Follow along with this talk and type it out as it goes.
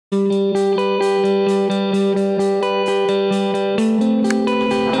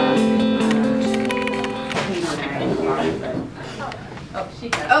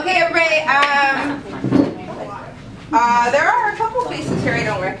There are a couple faces here I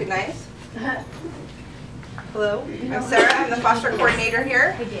don't recognize. Hello, I'm Sarah. I'm the foster coordinator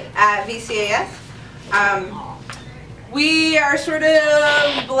here at VCAS. We are sort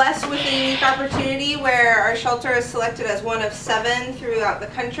of blessed with a unique opportunity where our shelter is selected as one of 7 throughout the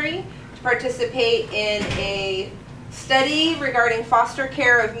country to participate in a study regarding foster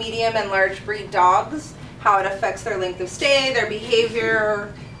care of medium and large breed dogs, how it affects their length of stay, their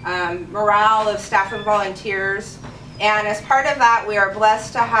behavior, morale of staff and volunteers. And as part of that, we are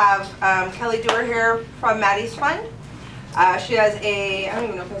blessed to have Kelly Dewar here from Maddie's Fund. She has a, I don't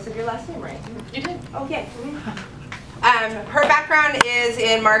even know if I said your last name right. You did. Oh, yeah. Her background is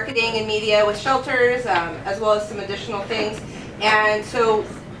in marketing and media with shelters, as well as some additional things. And so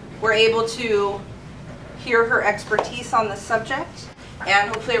we're able to hear her expertise on the subject, and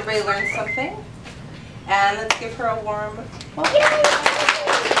hopefully everybody learns something. And let's give her a warm welcome.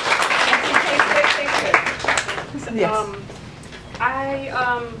 Yes. I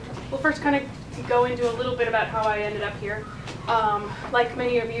will first kind of go into a little bit about how I ended up here. Like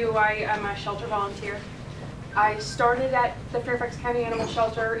many of you, I am a shelter volunteer. I started at the Fairfax County Animal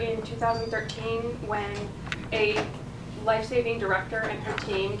Shelter in 2013 when a life-saving director and her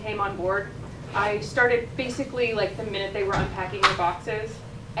team came on board. I started basically like the minute they were unpacking their boxes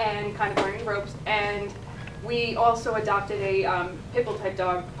and kind of learning the ropes. And we also adopted a pit bull type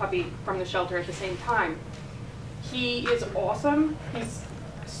dog puppy from the shelter at the same time. He is awesome. He's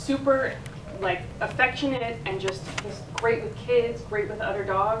super like affectionate and just he's great with kids, great with other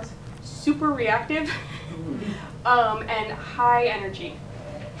dogs, super reactive, and high energy.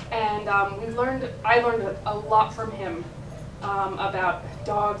 And I learned a lot from him about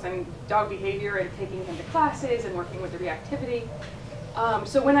dogs and dog behavior and taking him to classes and working with the reactivity.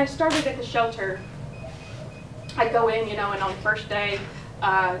 So when I started at the shelter, I'd go in, and on the first day,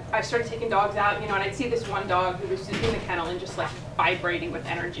 I started taking dogs out, and I'd see this one dog who was in the kennel and just like vibrating with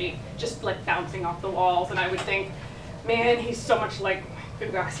energy, just like bouncing off the walls, and I would think, man, he's so much like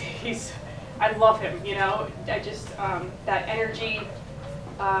Fugazi. I love him, I just, that energy,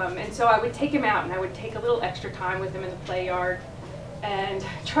 and so I would take him out and I would take a little extra time with him in the play yard and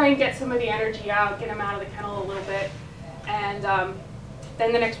try and get some of the energy out, get him out of the kennel a little bit, and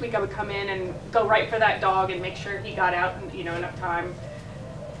then the next week I would come in and go right for that dog and make sure he got out in, enough time.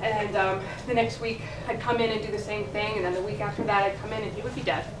 And the next week I'd come in and do the same thing, and then the week after that I'd come in and he would be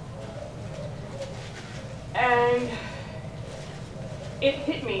dead. And it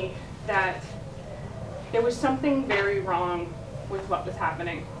hit me that there was something very wrong with what was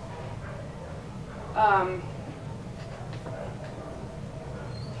happening.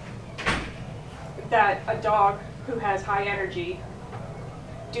 That a dog who has high energy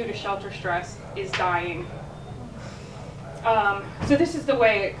due to shelter stress is dying. So this is the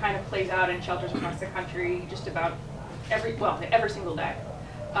way it kind of plays out in shelters across the country, just about every single day.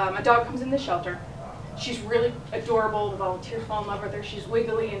 A dog comes in the shelter. She's really adorable. The volunteers fall in love with her. She's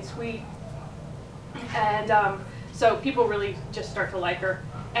wiggly and sweet. And so people really just start to like her.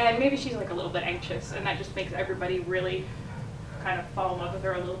 And maybe she's like a little bit anxious, and that just makes everybody really kind of fall in love with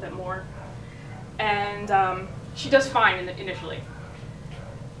her a little bit more. And she does fine initially.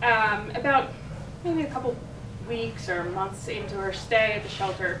 About maybe a couple weeks or months into her stay at the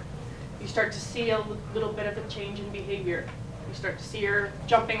shelter, you start to see a little bit of a change in behavior. You start to see her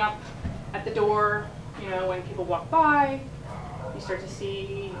jumping up at the door, when people walk by. You start to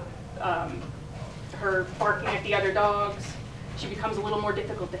see her barking at the other dogs. She becomes a little more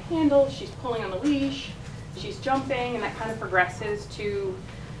difficult to handle. She's pulling on the leash. She's jumping, and that kind of progresses to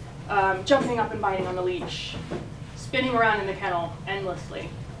jumping up and biting on the leash, spinning around in the kennel endlessly,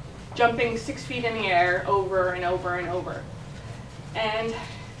 jumping 6 feet in the air over and over and over. And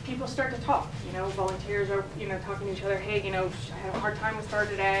people start to talk, volunteers are, talking to each other, hey, I had a hard time with her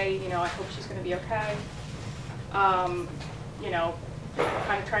today, I hope she's gonna be okay. Kind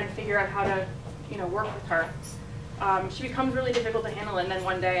of trying to figure out how to, work with her. She becomes really difficult to handle, and then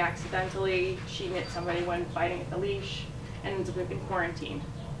one day, accidentally, she nits somebody when biting at the leash and ends up in quarantine,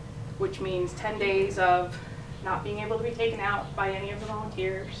 which means 10 days of not being able to be taken out by any of the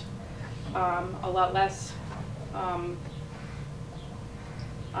volunteers, a lot less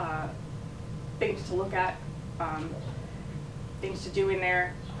things to look at, things to do in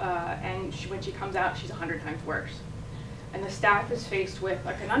there, and when she comes out, she's 100 times worse. And the staff is faced with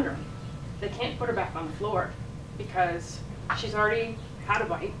a conundrum. They can't put her back on the floor because she's already had a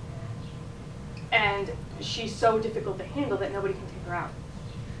bite, and she's so difficult to handle that nobody can take her out.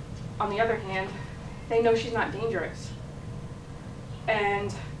 On the other hand, they know she's not dangerous.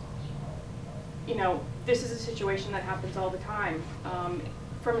 And, this is a situation that happens all the time.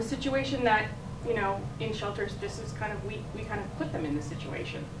 From a situation that you know, in shelters, this is kind of, we kind of put them in this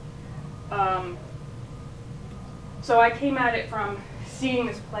situation. So I came at it from seeing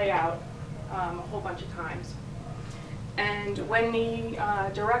this play out a whole bunch of times. And when the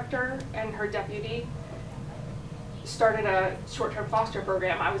director and her deputy started a short-term foster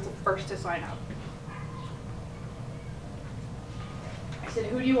program, I was the first to sign up. I said,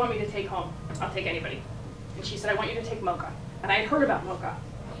 who do you want me to take home? I'll take anybody. And she said, I want you to take Mocha. And I had heard about Mocha.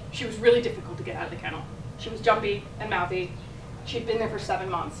 She was really difficult to get out of the kennel. She was jumpy and mouthy. She'd been there for 7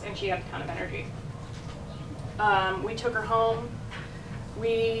 months, and she had a ton of energy. We took her home.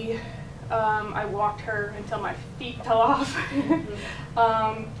 I walked her until my feet fell off.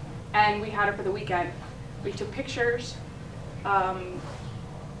 And we had her for the weekend. We took pictures. And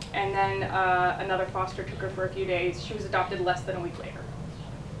then another foster took her for a few days. She was adopted less than a week later.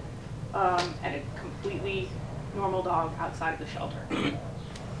 And a completely normal dog outside of the shelter.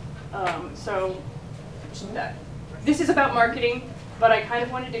 So this is about marketing, but I kind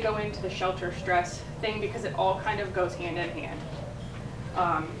of wanted to go into the shelter stress thing because it all kind of goes hand in hand.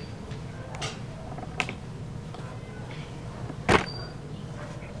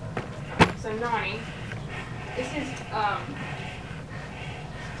 So Nani, this is,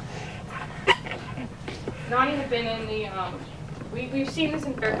 Nani had been in the, we've seen this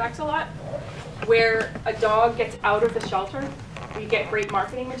in Fairfax a lot, where a dog gets out of the shelter. We get great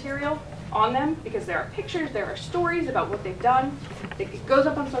marketing material on them because there are pictures, there are stories about what they've done. It goes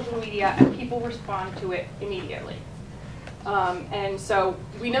up on social media and people respond to it immediately. And so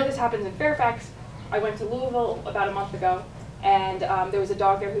we know this happens in Fairfax. I went to Louisville about a month ago, and there was a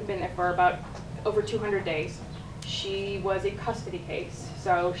dog there who'd been there for about over 200 days. She was a custody case,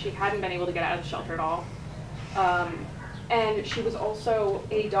 so she hadn't been able to get out of the shelter at all. And she was also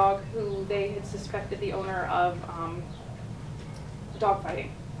a dog who they had suspected the owner of dog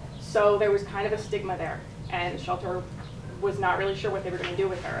fighting. So there was kind of a stigma there, and the shelter was not really sure what they were going to do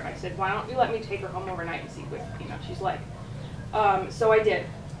with her. And I said, why don't you let me take her home overnight and see what she's like. So I did.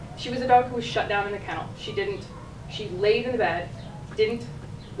 She was a dog who was shut down in the kennel. She laid in the bed,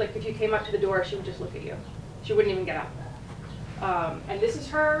 like if you came up to the door, she would just look at you. She wouldn't even get up. And this is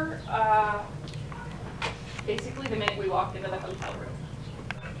her, basically the minute we walked into the hotel room.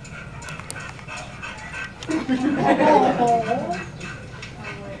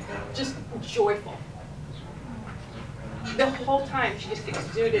 Just joyful. The whole time she just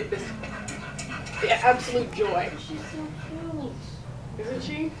exuded this absolute joy. She's so cute. Isn't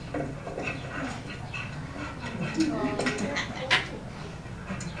she?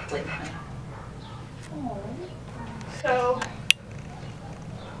 So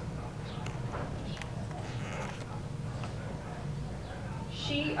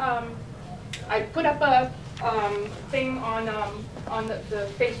she, I put up a thing on the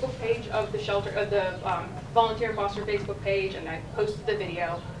Facebook page of the shelter, of the volunteer and foster Facebook page, and I posted the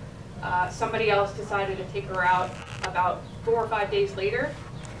video. Somebody else decided to take her out. About 4 or 5 days later,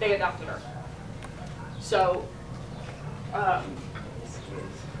 they adopted her. So, this is,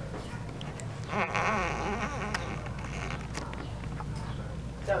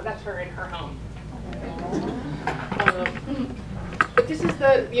 so that's her in her home. But this is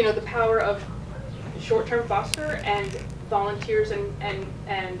the power of short-term foster and volunteers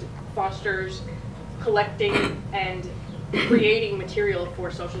and fosters collecting and creating material for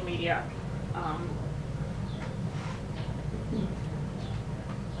social media. All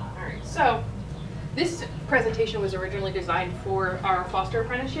right, so this presentation was originally designed for our foster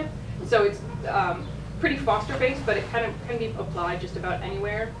apprenticeship. So it's pretty foster-based, but it can be applied just about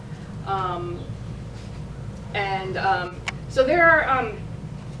anywhere. So there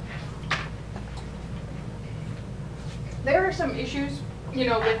are some issues,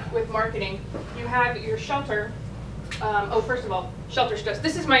 with marketing. You have your shelter. First of all, shelter stress.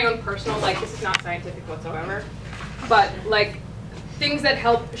 This is my own personal, this is not scientific whatsoever, but things that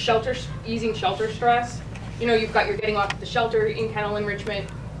help easing shelter stress. You've got your getting off the shelter, in-kennel enrichment,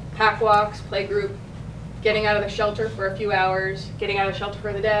 pack walks, play group, getting out of the shelter for a few hours, getting out of the shelter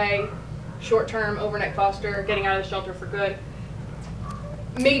for the day, short-term overnight foster, getting out of the shelter for good.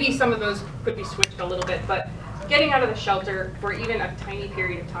 Maybe some of those could be switched a little bit, but getting out of the shelter for even a tiny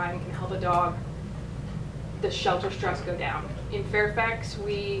period of time can help a dog, the shelter stress go down. In Fairfax,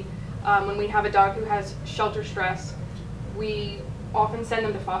 when we have a dog who has shelter stress, we often send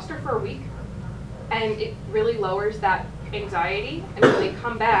them to foster for a week, and it really lowers that anxiety. And when they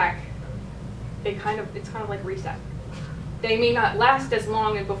come back, it's kind of like reset. They may not last as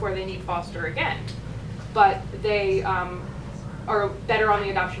long before they need foster again, but they are better on the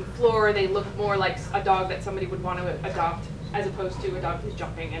adoption floor. They look more like a dog that somebody would want to adopt, as opposed to a dog who's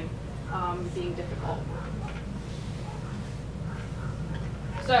jumping and being difficult.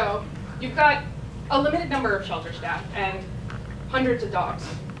 So you've got a limited number of shelter staff and hundreds of dogs.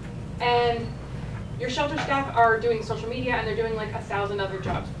 And your shelter staff are doing social media and they're doing like 1,000 other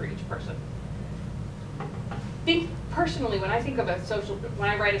jobs for each person. Personally, when I think of when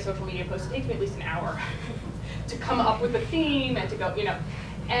I write a social media post, it takes me at least an hour to come up with a theme and to go, you know.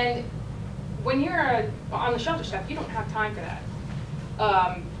 And when you're on the shelter staff, you don't have time for that.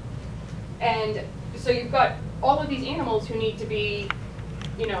 And so you've got all of these animals who need to be,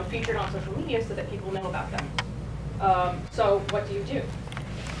 you know, featured on social media so that people know about them. So what do you do?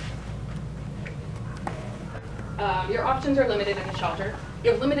 Your options are limited in the shelter. You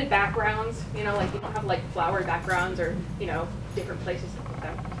have limited backgrounds, you know, like you don't have like flowery backgrounds or, you know, different places to put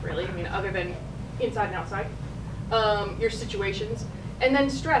them, really. I mean, other than inside and outside. Your situations. And then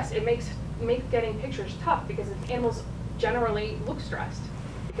stress, it makes getting pictures tough because animals generally look stressed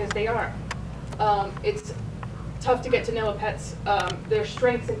because they are. It's tough to get to know a pet's, their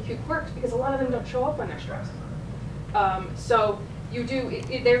strengths and cute quirks because a lot of them don't show up when they're stressed. So you do,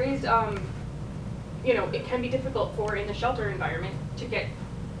 there is, you know, it can be difficult for in the shelter environment to get,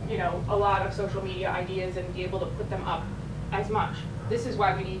 you know, a lot of social media ideas and be able to put them up as much. This is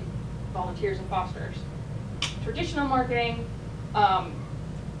why we need volunteers and fosters. Traditional marketing, and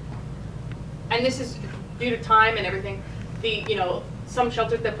this is due to time and everything, you know, some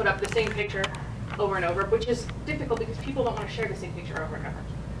shelters that put up the same picture over and over, which is difficult because people don't want to share the same picture over and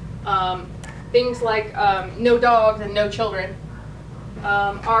over. Things like no dogs and no children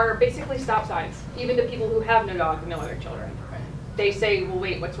are basically stop signs, even to people who have no dogs and no other children. They say, well,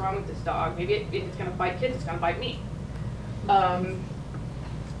 wait, what's wrong with this dog? Maybe if it's going to bite kids, it's going to bite me.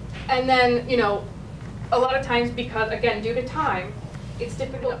 And then, you know, a lot of times because, again, due to time, it's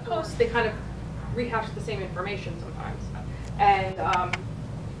difficult to post. They kind of rehash the same information sometimes. And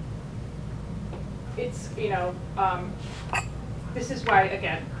it's, you know, this is why,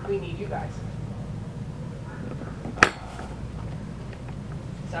 again, we need you guys.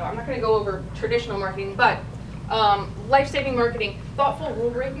 So I'm not going to go over traditional marketing, but life-saving marketing, thoughtful rule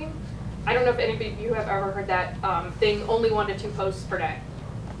breaking. I don't know if any of you have ever heard that thing, only 1 to 2 posts per day.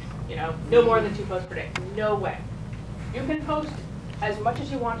 You know, no more than 2 posts per day. No way. You can post as much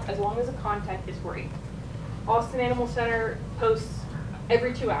as you want as long as the content is great. Austin Animal Center posts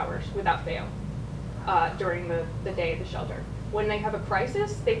every 2 hours without fail during the day of the shelter. When they have a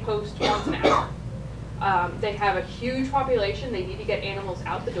crisis, they post once an hour. They have a huge population. They need to get animals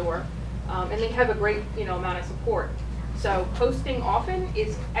out the door, and they have a great, you know, amount of support. So posting often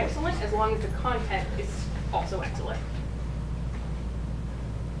is excellent as long as the content is also excellent.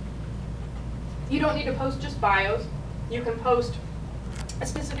 You don't need to post just bios. You can post a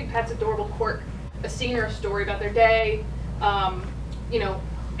specific pet's adorable quirk, a scene or a story about their day, you know,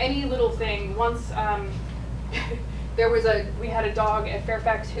 any little thing. Once we had a dog at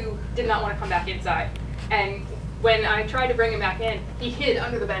Fairfax who did not want to come back inside. And when I tried to bring him back in, he hid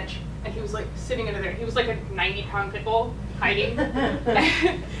under the bench and he was like sitting under there. He was like a 90-pound pit bull hiding.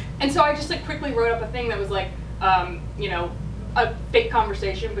 And so I just like quickly wrote up a thing that was like, you know, a fake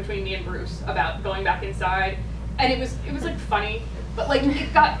conversation between me and Bruce about going back inside. And it was like funny, but like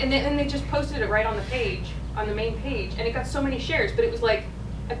it got, and they just posted it right on the page, on the main page, and it got so many shares, but it was like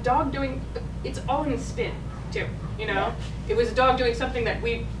a dog doing, it's all in spin too, you know? Yeah. It was a dog doing something that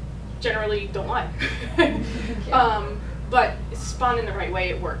we generally don't like. But spun in the right way,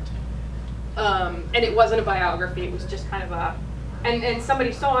 it worked. And it wasn't a biography, it was just kind of a, and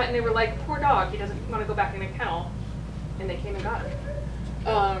somebody saw it and they were like, poor dog, he doesn't want to go back in the kennel. And they came and got it.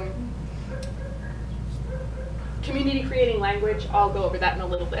 Community creating language, I'll go over that in a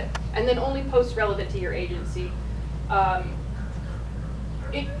little bit. And then only posts relevant to your agency.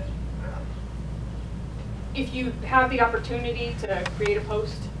 If you have the opportunity to create a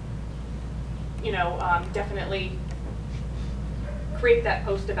post, you know, definitely create that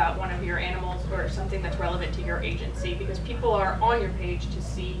post about one of your animals or something that's relevant to your agency, because people are on your page to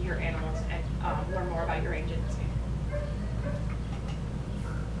see your animals and learn more about your agency.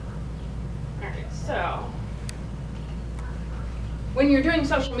 Alright, so when you're doing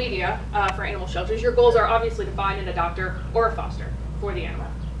social media for animal shelters, your goals are obviously to find an adopter or a foster for the animal.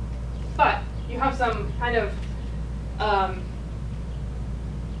 But you have some kind of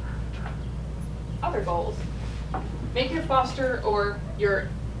other goals. Make your foster or your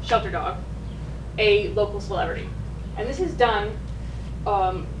shelter dog a local celebrity. And this is done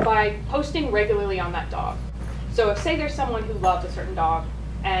by posting regularly on that dog. So if, say there's someone who loves a certain dog,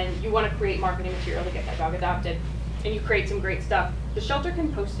 and you want to create marketing material to get that dog adopted, and you create some great stuff, the shelter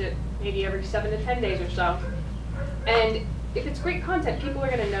can post it maybe every 7 to 10 days or so. And if it's great content, people are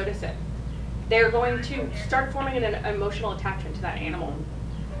going to notice it. They're going to start forming an emotional attachment to that animal,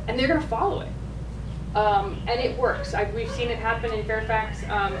 and they're going to follow it. And it works. We've seen it happen in Fairfax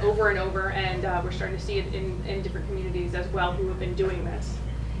over and over, and we're starting to see it in different communities as well who have been doing this.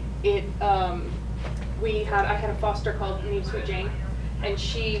 I had a foster named Sweet Jane, and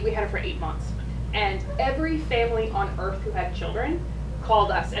we had her for 8 months. And every family on earth who had children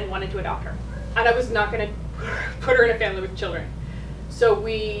called us and wanted to adopt her. And I was not going to put her in a family with children. So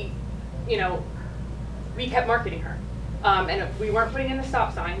we kept marketing her. And we weren't putting in the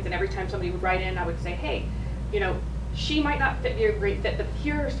stop signs, and every time somebody would write in, I would say, hey, she might not be a great fit, but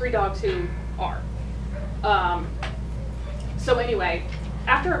here are 3 dogs who are. So anyway,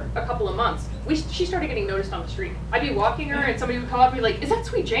 after a couple of months, she started getting noticed on the street. I'd be walking her, and somebody would come up and be like, is that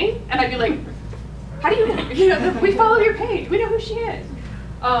Sweet Jane? And I'd be like, how do you, we follow your page, we know who she is.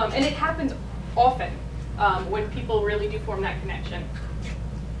 And it happens often when people really do form that connection.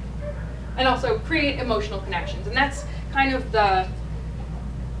 And also create emotional connections. And that's kind of the,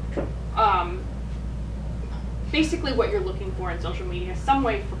 basically what you're looking for in social media, some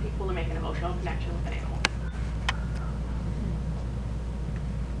way for people to make an emotional connection with an animal.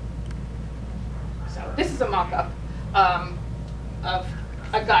 So this is a mock-up of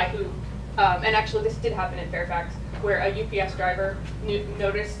a guy who, and actually this did happen in Fairfax, where a UPS driver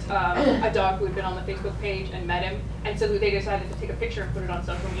noticed a dog who had been on the Facebook page and met him, and so they decided to take a picture and put it on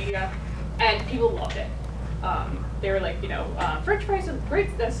social media, and people loved it. They were like, French fries is great,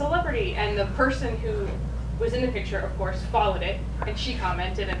 a celebrity, and the person who was in the picture, of course, followed it, and she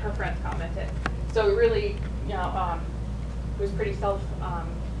commented, and her friends commented. So it really, it was pretty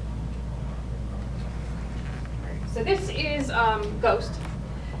So this is Ghost.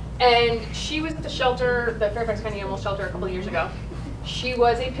 And she was at the shelter, the Fairfax County Animal Shelter, a couple of years ago. She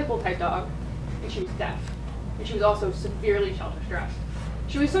was a pit bull type dog, and she was deaf. And she was also severely shelter stressed.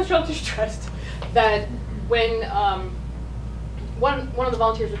 She was so shelter stressed that when one of the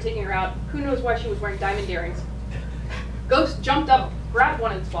volunteers was taking her out, who knows why she was wearing diamond earrings, Ghost jumped up, grabbed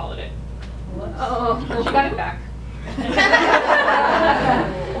one, and swallowed it. Oh. She got it back.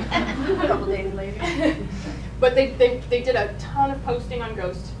 A couple days later. But they did a ton of posting on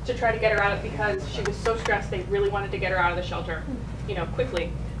Ghost to try to get her out because she was so stressed. They really wanted to get her out of the shelter,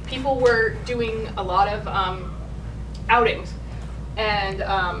 quickly. People were doing a lot of outings, and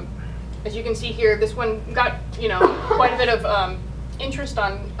as you can see here, this one got quite a bit of interest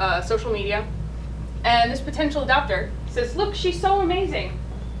on social media. And this potential adopter says, "Look, she's so amazing."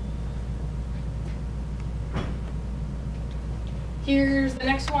 Here's the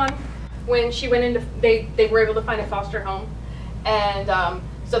next one. When she went into, they were able to find a foster home, and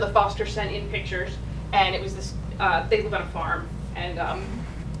so the foster sent in pictures, and it was this, they live on a farm, and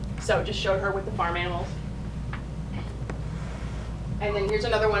so it just showed her with the farm animals. And then here's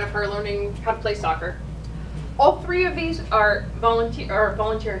another one of her learning how to play soccer. All 3 of these are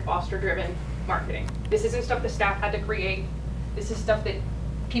volunteer and foster driven marketing. This isn't stuff the staff had to create. This is stuff that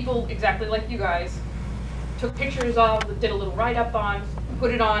people exactly like you guys took pictures of, did a little write-up on,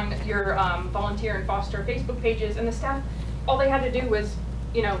 put it on your volunteer and foster Facebook pages, and the staff, all they had to do was,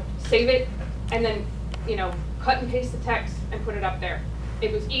 save it, and then, cut and paste the text and put it up there.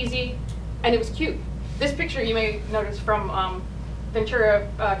 It was easy, and it was cute. This picture you may notice from Ventura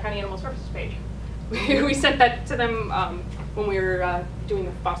County Animal Services page. We sent that to them when we were doing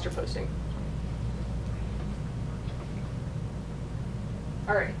the foster posting.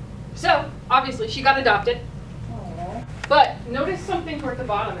 All right, so obviously she got adopted. But notice something toward the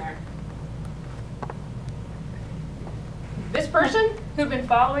bottom there. This person who'd been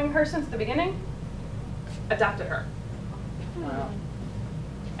following her since the beginning adopted her. Wow.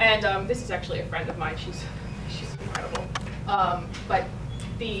 And this is actually a friend of mine. She's incredible. But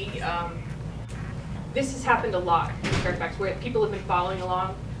this has happened a lot in Fairfax, where people have been following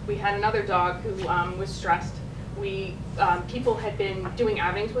along. We had another dog who was stressed. People had been doing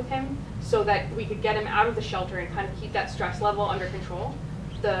outings with him so that we could get him out of the shelter and kind of keep that stress level under control.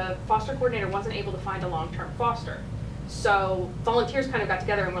 The foster coordinator wasn't able to find a long-term foster. So volunteers kind of got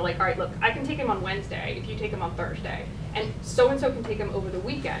together and were like, all right, look, I can take him on Wednesday if you take him on Thursday, and so-and-so can take him over the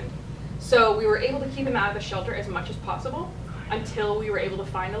weekend. So we were able to keep him out of the shelter as much as possible until we were able to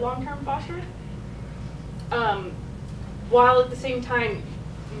find a long-term foster, while at the same time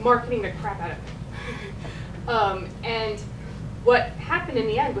marketing the crap out of him. And what happened in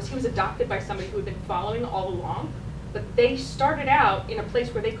the end was he was adopted by somebody who had been following all along, but they started out in a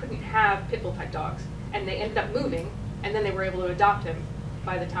place where they couldn't have pit bull type dogs, and they ended up moving, and then they were able to adopt him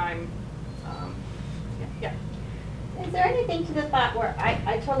by the time, Is there anything to the thought where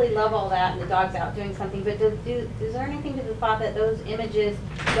I totally love all that and the dog's out doing something, but is there anything to the thought that those images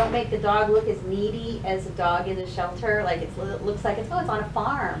don't make the dog look as needy as a dog in a shelter? Like it looks like it's on a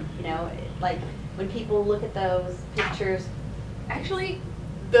farm, you know, like when people look at those pictures. Actually,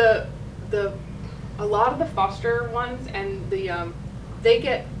 a lot of the foster ones and they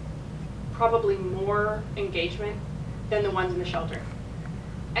get probably more engagement than the ones in the shelter.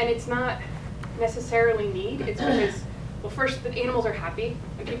 And it's not necessarily need, it's because, well, first, the animals are happy,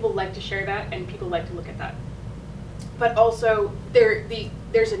 and people like to share that, and people like to look at that. But also,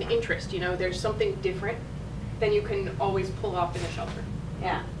 there's an interest, you know, there's something different than you can always pull off in a shelter.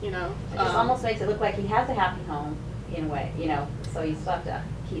 Yeah. You know? It just almost makes it look like he has a happy home, in a way, you know, so you still have to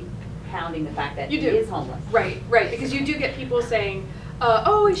keep pounding the fact that he is homeless. Right, because you do get people saying,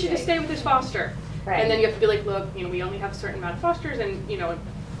 oh, he should just stay with his foster. Right. And then you have to be like, look, you know, we only have a certain amount of fosters, and you know,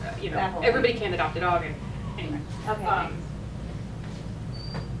 everybody can't adopt a dog. And anyway. Okay. All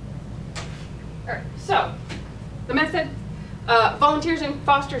right. So, the method: volunteers and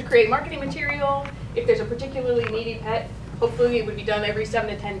fosters create marketing material. If there's a particularly needy pet, hopefully it would be done every 7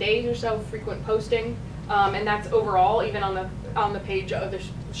 to 10 days or so. Frequent posting, and that's overall, even on the page of the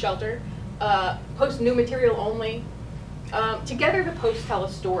shelter. Post new material only. Together, the posts tell a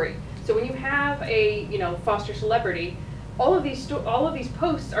story. So when you have a foster celebrity, all of these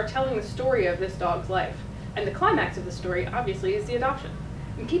posts are telling the story of this dog's life, and the climax of the story obviously is the adoption.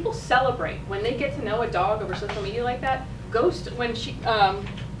 And people celebrate when they get to know a dog over social media like that. Ghost, when she can't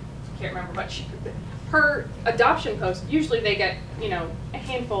remember, but her adoption post, usually they get a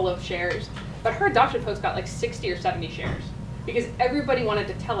handful of shares, but her adoption post got like 60 or 70 shares because everybody wanted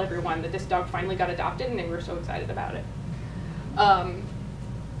to tell everyone that this dog finally got adopted, and they were so excited about it.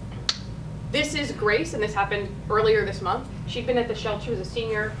 This is Grace, and this happened earlier this month. She'd been at the shelter. She was a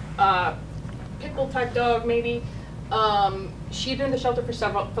senior pit bull type dog, maybe. She'd been in the shelter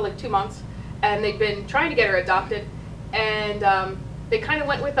for like 2 months, and they'd been trying to get her adopted, and they kind of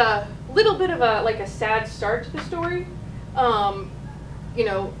went with a little bit of a sad start to the story.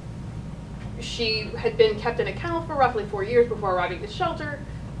 She had been kept in a kennel for roughly 4 years before arriving at the shelter.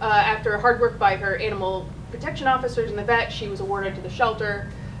 After hard work by her animal protection officers and the vet, she was awarded to the shelter.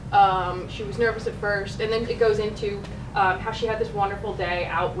 She was nervous at first, and then it goes into how she had this wonderful day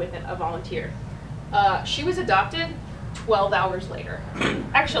out with a volunteer. She was adopted 12 hours later.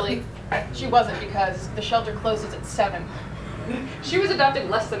 Actually, she wasn't, because the shelter closes at 7. She was adopted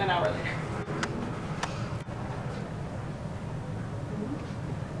less than an hour later.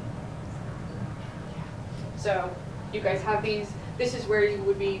 So you guys have these. This is where you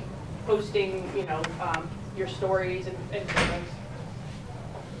would be posting, your stories and photos.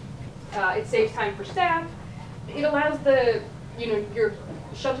 It saves time for staff. It allows your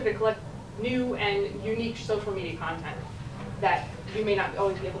shelter to collect new and unique social media content that you may not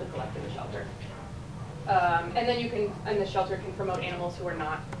always be able to collect in the shelter. And then the shelter can promote animals who are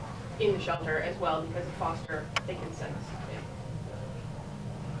not in the shelter as well, because of foster, they can send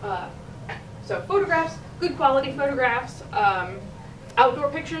us. So photographs, good quality photographs. Outdoor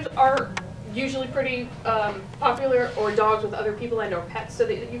pictures are usually pretty popular, or dogs with other people and or pets, so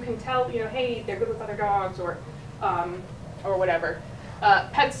that you can tell, hey, they're good with other dogs, or whatever.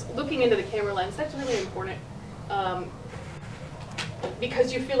 Pets looking into the camera lens, that's really important,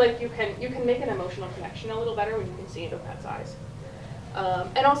 because you feel like you can make an emotional connection a little better when you can see into a pet's eyes.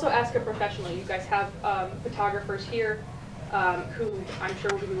 And also ask a professional. You guys have photographers here who I'm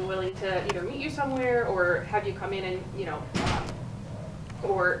sure would be willing to either meet you somewhere or have you come in and,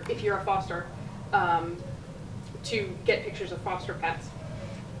 or if you're a foster, to get pictures of foster pets.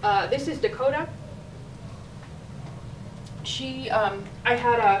 This is Dakota. She, I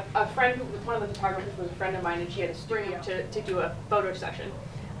had a friend, one of the photographers was a friend of mine, and she had a studio to do a photo session.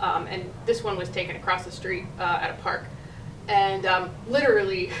 And this one was taken across the street at a park. And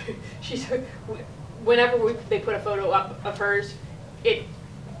literally, whenever they put a photo up of hers,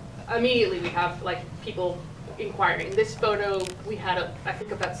 immediately we have like people inquiring. This photo, we had I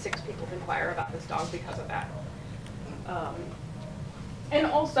think about 6 people inquire about this dog because of that. And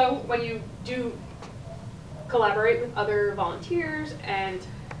also, when you do collaborate with other volunteers and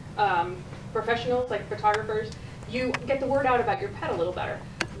professionals like photographers, you get the word out about your pet a little better.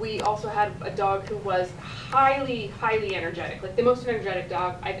 We also had a dog who was highly, highly energetic, like the most energetic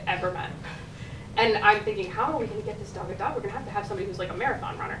dog I've ever met. And I'm thinking, how are we going to get this dog a dog? We're going to have somebody who's like a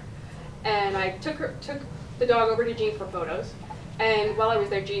marathon runner. And I took the dog over to Jean for photos. And while I was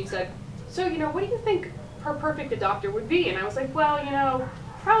there, Jean said, so, what do you think her perfect adopter would be? And I was like, well,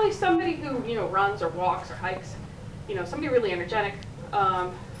 probably somebody who, runs or walks or hikes. Somebody really energetic.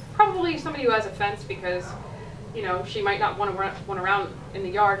 Probably somebody who has a fence, because you know, she might not want to run around in the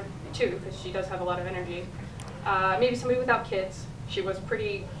yard too, because she does have a lot of energy. Maybe somebody without kids. She was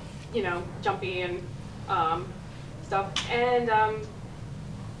pretty, you know, jumpy and stuff. And I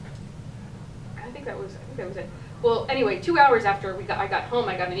think that was it. Well, anyway, 2 hours after I got home,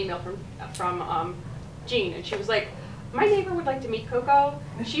 I got an email from Jean, and she was like, "My neighbor would like to meet Coco.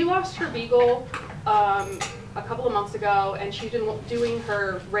 She lost her beagle a couple of months ago, and she's been doing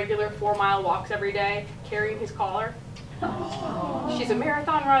her regular 4-mile walks every day, carrying his collar. She's a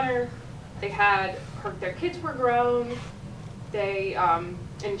marathon runner. They had their kids were grown. They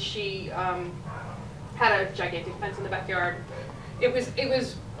and she had a gigantic fence in the backyard. It was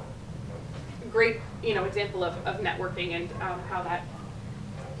a great, you know, example of networking and how that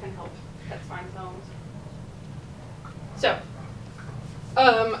can help pets find homes. So,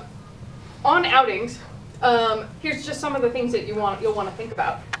 on outings, here's just some of the things that you'll want to think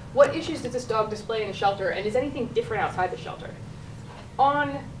about. What issues does this dog display in a shelter, and is anything different outside the shelter?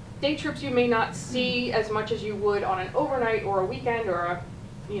 On day trips, you may not see as much as you would on an overnight or a weekend or a,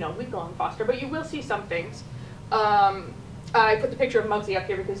 you know, week-long foster, but you will see some things. I put the picture of Muggsy up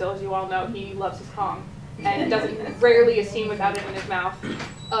here because, as you all know, he loves his Kong and rarely is seen without it in his mouth.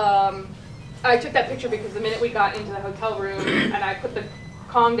 I took that picture because the minute we got into the hotel room and I put the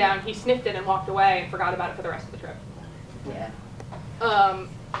Kong down, he sniffed it and walked away and forgot about it for the rest of the trip. Yeah.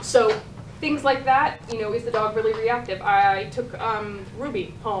 So things like that, you know, is the dog really reactive? I took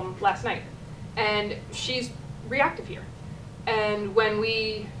Ruby home last night, and she's reactive here. And when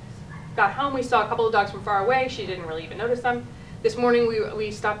we got home, we saw a couple of dogs from far away. She didn't really even notice them. This morning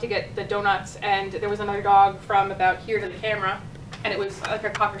we stopped to get the donuts, and there was another dog from about here to the camera, and it was like a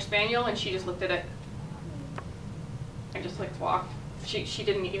Cocker Spaniel, and she just looked at it and just like walked. She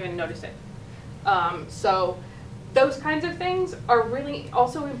didn't even notice it. So those kinds of things are really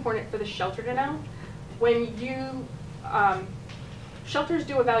also important for the shelter to know. When you, shelters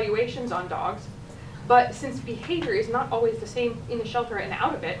do evaluations on dogs, but since behavior is not always the same in the shelter and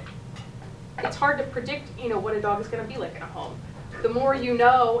out of it, it's hard to predict, you know, what a dog is going to be like in a home. The more you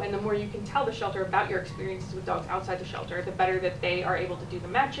know and the more you can tell the shelter about your experiences with dogs outside the shelter, the better that they are able to do the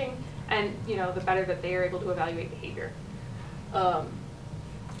matching, and, you know, the better that they are able to evaluate behavior.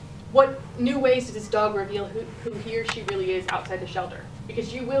 What new ways does this dog reveal who he or she really is outside the shelter?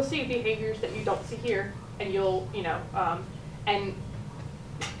 Because you will see behaviors that you don't see here, and you'll, you know, and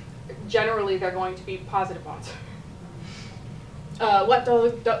generally they're going to be positive ones. What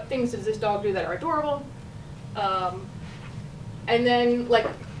things does this dog do that are adorable? And then, like,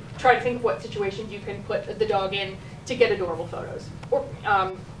 try to think what situations you can put the dog in to get adorable photos. Or,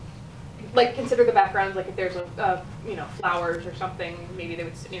 like, consider the backgrounds, like if there's you know, flowers or something, maybe they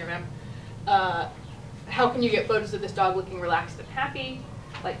would sit near them. How can you get photos of this dog looking relaxed and happy?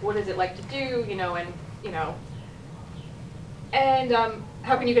 Like, what does it like to do, you know, and, you know. And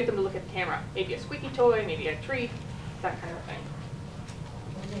how can you get them to look at the camera? Maybe a squeaky toy, maybe a treat, that kind of thing.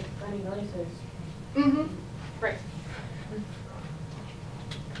 Funny noises. Mm-hmm. Right.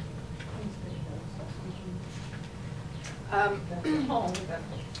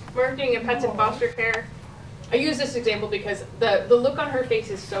 Working in pets in foster care. I use this example because the look on her face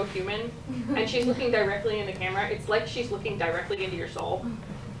is so human, and she's looking directly in the camera. It's like she's looking directly into your soul.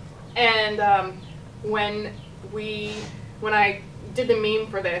 And when I did the meme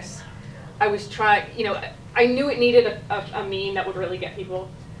for this, I was trying, you know, I knew it needed a meme that would really get people.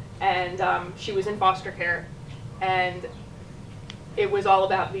 And she was in foster care, and it was all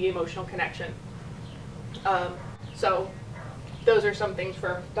about the emotional connection. So those are some things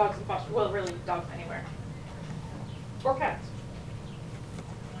for dogs in foster, well, really dogs anywhere. Or cats.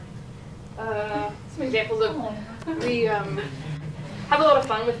 Some examples of, we have a lot of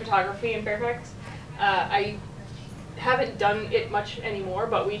fun with photography in Fairfax. I haven't done it much anymore,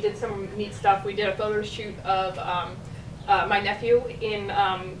 but we did some neat stuff. We did a photo shoot of my nephew in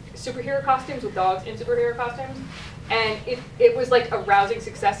superhero costumes, with dogs in superhero costumes, and it was like a rousing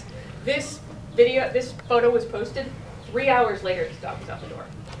success. This photo was posted 3 hours later. This dog was out the door,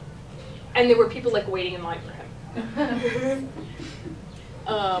 and there were people like waiting in line for him.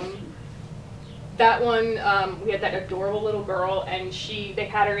 That one, we had that adorable little girl, and they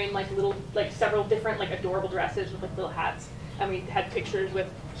had her in like several different like adorable dresses with like little hats, and we had pictures with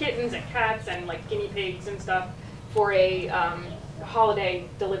kittens and cats and like guinea pigs and stuff for a holiday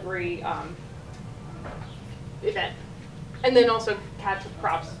delivery event, and then also cats with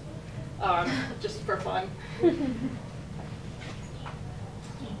props, just for fun.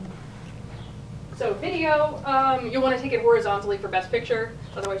 So video, you'll want to take it horizontally for best picture,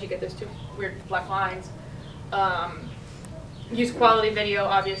 otherwise you get those two weird black lines. Use quality video,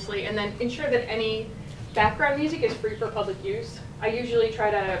 obviously, and then ensure that any background music is free for public use. I usually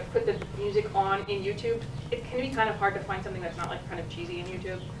try to put the music on in YouTube. It can be kind of hard to find something that's not like kind of cheesy in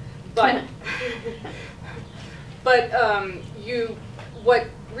YouTube, but what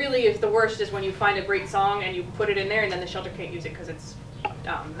really is the worst is when you find a great song and you put it in there and then the shelter can't use it because it's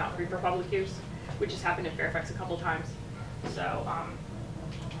not free for public use, which has happened in Fairfax a couple times. So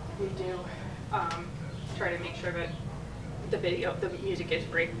we do try to make sure that the music is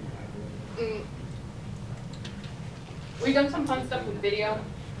free. We've done some fun stuff with video.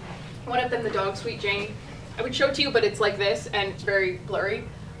 One of them, the dog, Sweet Jane. I would show it to you, but it's like this, and it's very blurry.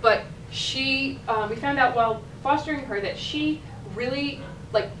 But she, we found out while fostering her that she really,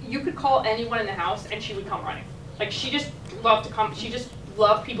 like, you could call anyone in the house and she would come running. Like, she just loved to come, she just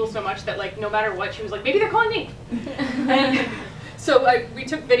loved people so much that, like, no matter what, she was like, maybe they're calling me. And so we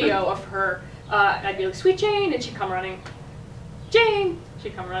took video of her, and I'd be like, Sweet Jane, and she'd come running. Jane,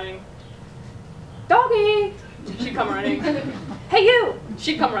 she'd come running. Doggy, she'd come running. Hey you,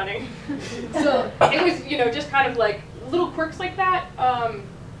 she'd come running. So it was, you know, just kind of like little quirks like that.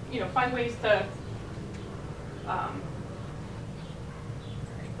 You know, find ways to try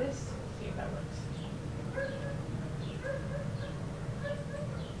this. See if that works.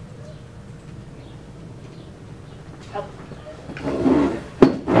 Help.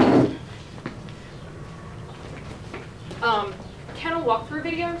 Kennel walkthrough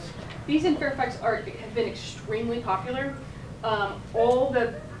videos. These in Fairfax have been extremely popular. All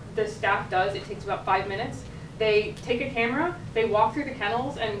the staff does, it takes about 5 minutes. They take a camera, they walk through the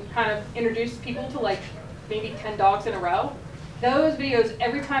kennels and kind of introduce people to like maybe 10 dogs in a row. Those videos,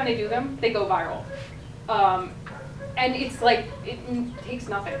 every time they do them, they go viral. And it's like, it takes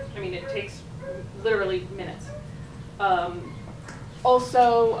nothing. I mean, it takes literally minutes.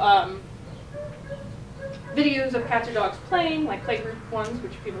 Also, videos of cats or dogs playing, like playgroup ones,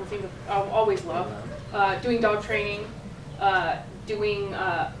 which people seem to always love. Doing dog training, doing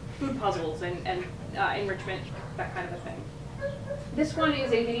food puzzles and enrichment, that kind of a thing. This one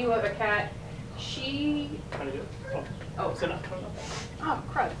is a video of a cat. She... How to do it? Oh, So not coming up. oh,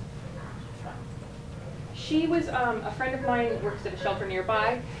 crud. She was a friend of mine, works at a shelter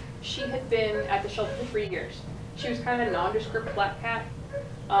nearby. She had been at the shelter for 3 years. She was kind of a nondescript black cat.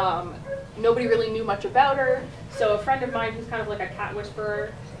 Nobody really knew much about her, so a friend of mine who's kind of like a cat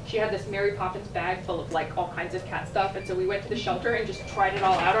whisperer, she had this Mary Poppins bag full of like all kinds of cat stuff, and so we went to the shelter and just tried it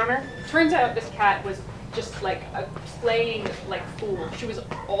all out on her. Turns out this cat was just like a playing like fool. She was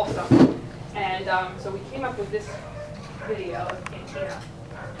awesome. And so we came up with this video of Cantina.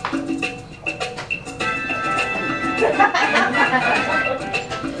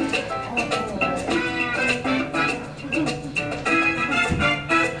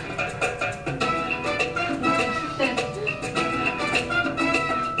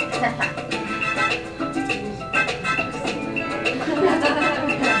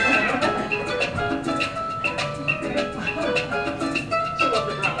 She loved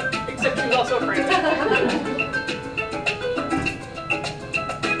the drama, except she was also afraid.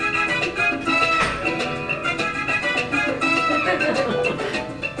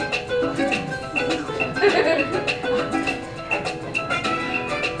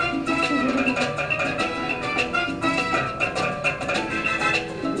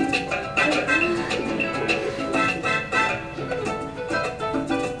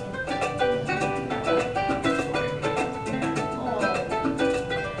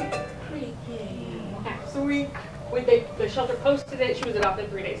 The shelter posted it. She was adopted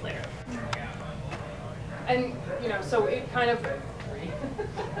 3 days later. And, you know, so it kind of,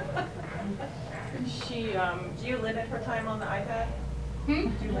 she, Do you limit her time on the iPad? hmm?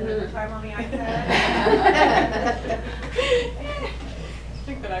 Do you limit her time on the iPad? I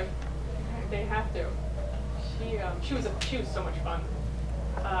think that they have to. She was so much fun.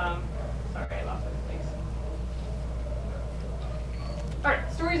 Sorry, I lost my place. All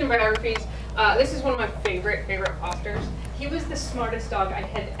right, stories and biographies. This is one of my favorite fosters. He was the smartest dog I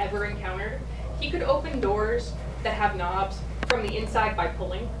had ever encountered. He could open doors that have knobs from the inside by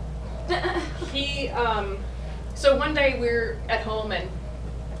pulling. So one day we were at home and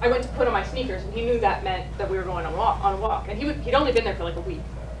I went to put on my sneakers and he knew that meant that we were going on a walk. And he'd only been there for like a week.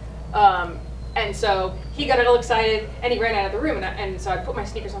 And so he got all excited and he ran out of the room and so I put my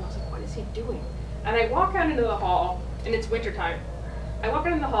sneakers on. I was like, what is he doing? And I walk out into the hall and it's wintertime. I walk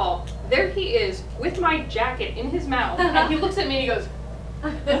out in the hall, there he is with my jacket in his mouth, and he looks at me and he goes,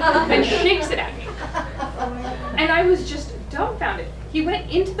 and shakes it at me. And I was just dumbfounded. He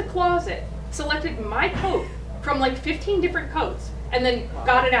went into the closet, selected my coat from like 15 different coats, and then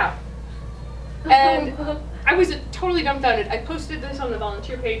got it out. And I was totally dumbfounded. I posted this on the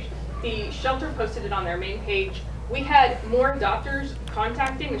volunteer page. The shelter posted it on their main page. We had more adopters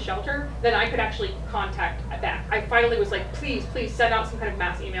contacting the shelter than I could actually contact back. I finally was like, please send out some kind of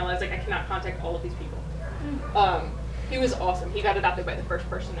mass email. I was like, I cannot contact all of these people. He was awesome. He got adopted by the first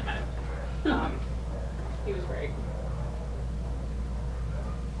person that met him. He was great.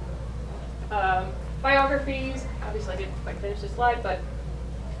 Biographies. Obviously I didn't quite finish this slide, but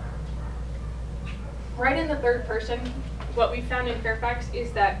right in the third person, what we found in Fairfax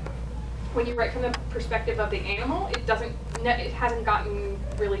is that when you write from the perspective of the animal, it hasn't gotten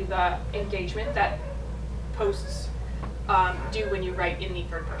really the engagement that posts do when you write in the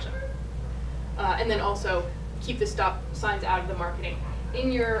third person. And then also keep the stop signs out of the marketing.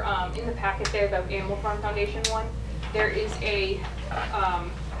 In your in the packet there, the Animal Farm Foundation one, there is a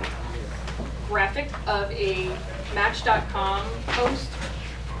graphic of a Match.com post.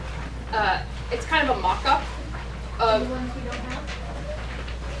 It's kind of a mock-up of.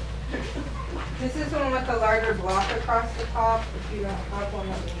 This is one with the larger block across the top. If you don't have one,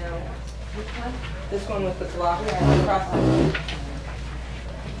 let me know. Which one? This one with the block across the top.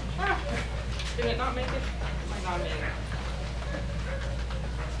 Ah, did it not make it? Might not make it.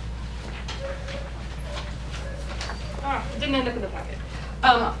 It didn't end up in the packet.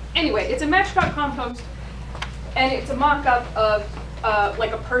 Anyway, it's a Match.com post, and it's a mock-up of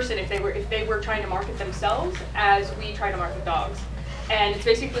like a person if they were trying to market themselves as we try to market dogs. And it's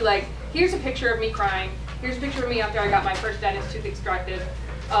basically like, here's a picture of me crying. Here's a picture of me after I got my first dentist tooth extracted.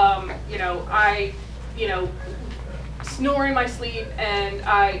 I snore in my sleep, and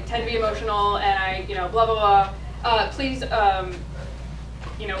I tend to be emotional, and I, blah, blah, blah. Please, I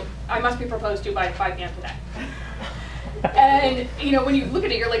must be proposed to by 5 p.m. today. And, when you look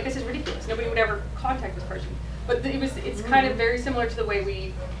at it, you're like, this is ridiculous. Nobody would ever contact this person. But it's kind of very similar to the way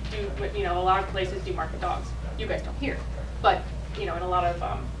we do, a lot of places do market dogs. You guys don't hear, but, in a lot of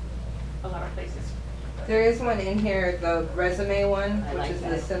places. There is one in here, the resume one, which is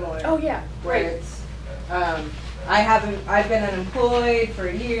the similar. Oh yeah, where right. it's, I've been unemployed for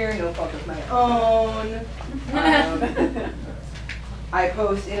a year, no fault of my own. I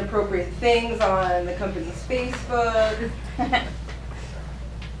post inappropriate things on the company's Facebook.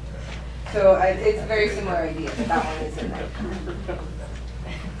 So it's a very similar idea, but that one is in there.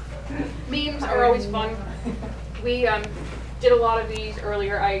 Memes are always fun. We did a lot of these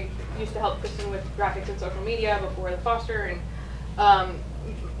earlier. I used to help Kristen with graphics and social media before the foster, and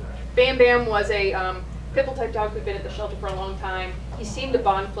Bam Bam was a pitbull type dog who'd been at the shelter for a long time. He seemed to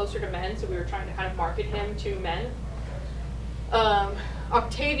bond closer to men, so we were trying to kind of market him to men.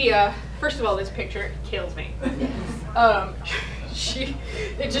 Octavia, first of all, this picture kills me.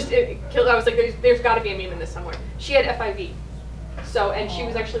 It killed. I was like, there's got to be a meme in this somewhere. She had FIV. So, and she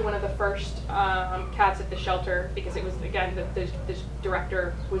was actually one of the first cats at the shelter, because it was, again, the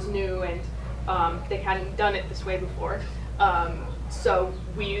director was new, and they hadn't done it this way before. So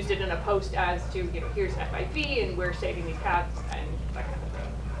we used it in a post as to, here's FIV, and we're saving these cats, and that kind of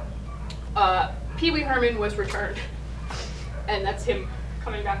thing. Pee Wee Herman was returned, and that's him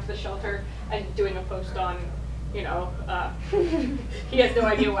coming back to the shelter and doing a post on, he has no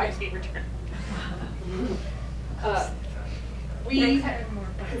idea why he's being returned.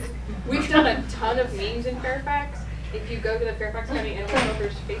 We've done a ton of memes in Fairfax. If you go to the Fairfax County Animal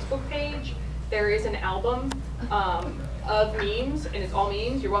Shelter's Facebook page, there is an album of memes, and it's all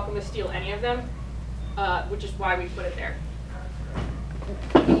memes. You're welcome to steal any of them, which is why we put it there.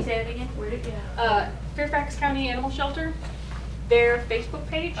 Can you say that again? Where did you? Fairfax County Animal Shelter, their Facebook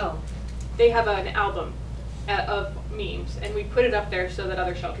page, they have an album of memes, and we put it up there so that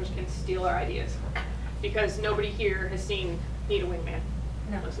other shelters can steal our ideas, because nobody here has seen Need a Wingman,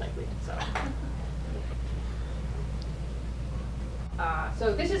 most likely.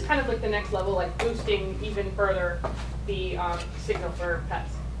 So this is kind of like the next level, like boosting even further the signal for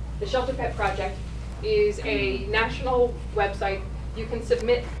pets. The Shelter Pet Project is a national website. You can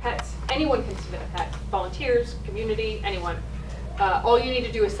submit pets. Anyone can submit a pet. Volunteers, community, anyone. All you need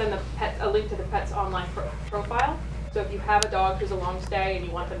to do is send the pet a link to the pet's online profile. So if you have a dog who's a long stay and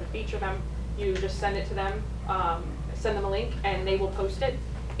you want them to feature them, you just send it to them, send them a link, and they will post it.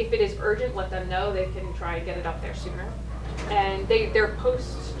 If it is urgent, let them know. They can try and get it up there sooner. And their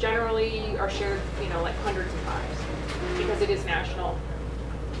posts generally are shared, like hundreds of times, because it is national.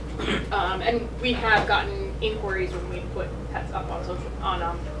 And we have gotten inquiries when we put pets up on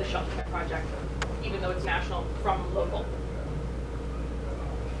the Shelter Pet Project, even though it's national, from local.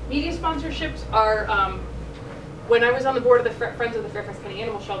 Media sponsorships are, when I was on the board of the Friends of the Fairfax County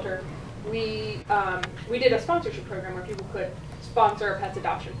Animal Shelter, we did a sponsorship program where people could sponsor a pet's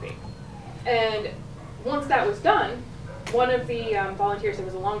adoption fee. And once that was done, one of the volunteers, there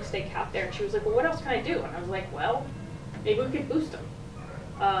was a long stay cat there, and she was like, well, what else can I do? And I was like, well, maybe we could boost them.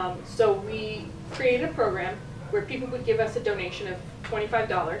 So we created a program where people would give us a donation of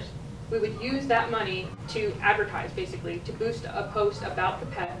 $25. We would use that money to advertise, basically, to boost a post about the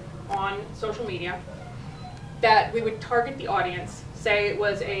pet on social media, that we would target the audience. Say it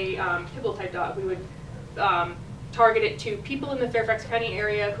was a pit bull type dog, we would target it to people in the Fairfax County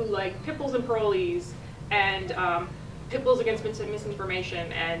area who like pit bulls and parolees, and pit bulls against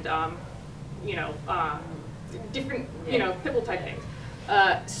misinformation, and different pit bull type things,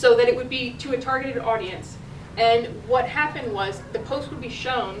 so that it would be to a targeted audience. And what happened was the post would be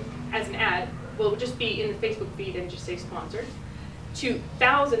shown as an ad. Well, it would just be in the Facebook feed and just say sponsored, to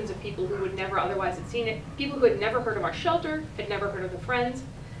thousands of people who would never otherwise have seen it, people who had never heard of our shelter, had never heard of the Friends,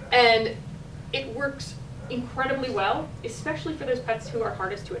 and it works incredibly well, especially for those pets who are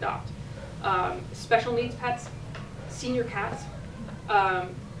hardest to adopt. Special needs pets, senior cats,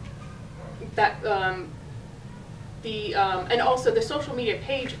 and also the social media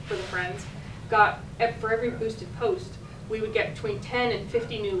page for the Friends got, for every boosted post, we would get between 10 and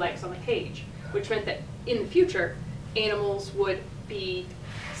 50 new likes on the page, which meant that in the future, animals would be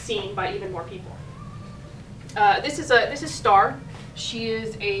seen by even more people. This is Star. She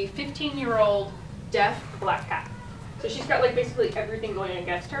is a 15-year-old deaf black cat. So she's got like basically everything going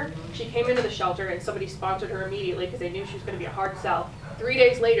against her. She came into the shelter and somebody sponsored her immediately because they knew she was going to be a hard sell. 3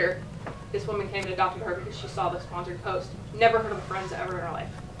 days later, this woman came and adopted her because she saw the sponsored post. Never heard of the Friends ever in her life.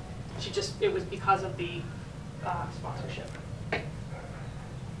 It was because of the sponsorship.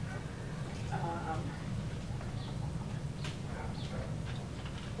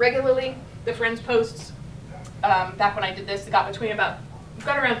 Regularly, the Friends posts, back when I did this, got around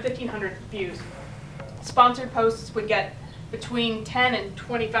 1,500 views. Sponsored posts would get between 10 and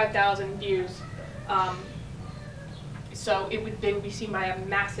 25,000 views. So they would be seen by a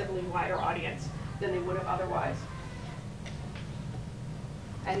massively wider audience than they would have otherwise.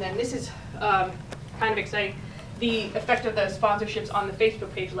 And then this is kind of exciting, the effect of the sponsorships on the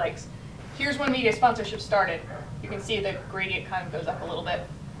Facebook page likes. Here's when media sponsorships started. You can see the gradient kind of goes up a little bit.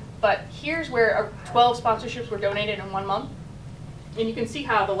 But here's where 12 sponsorships were donated in 1 month. And you can see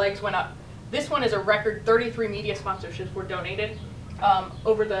how the likes went up. This one is a record 33 media sponsorships were donated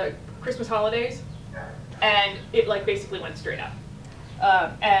over the Christmas holidays. And it like basically went straight up.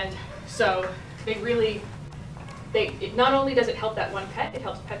 And so it not only does it help that one pet, it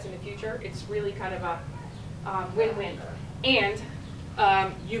helps pets in the future. It's really kind of a win-win. And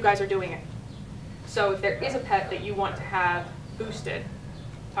you guys are doing it. So if there is a pet that you want to have boosted,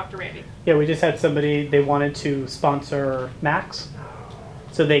 talk to Randy. Yeah, we just had somebody, they wanted to sponsor Max.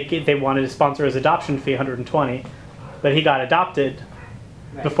 So they wanted to sponsor his adoption fee, $120, but he got adopted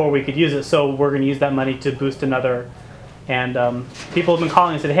before we could use it. So we're going to use that money to boost another. And people have been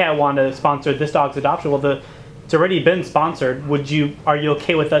calling and said, hey, I want to sponsor this dog's adoption. Well, it's already been sponsored. Are you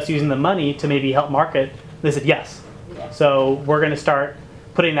okay with us using the money to maybe help market? They said yes. So we're going to start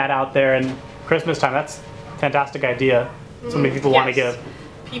putting that out there. And Christmas time, that's a fantastic idea. So many people want to give.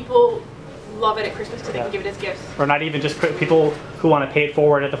 People love it at Christmas because they can give it as gifts. Or not even just people who want to pay it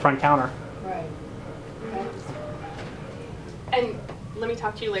forward at the front counter. Right. And let me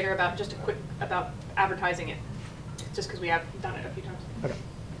talk to you later about about advertising it, just because we have done it a few times. Okay.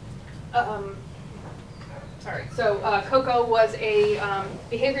 Sorry. So Coco was a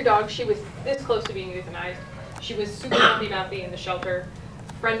behavior dog. She was this close to being euthanized. She was super mouthy in the shelter.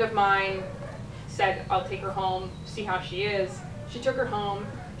 A friend of mine said, I'll take her home, see how she is. She took her home.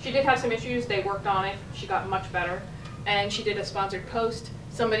 She did have some issues. They worked on it. She got much better. And she did a sponsored post.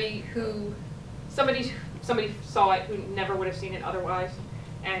 Somebody saw it who never would have seen it otherwise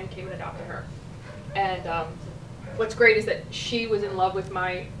and came and adopted her. And what's great is that she was in love with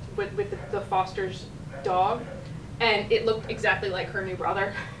the foster's dog, and it looked exactly like her new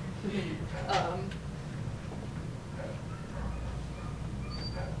brother.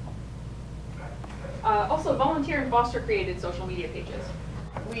 Also, volunteer and foster created social media pages.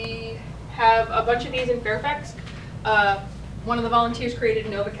 We have a bunch of these in Fairfax. One of the volunteers created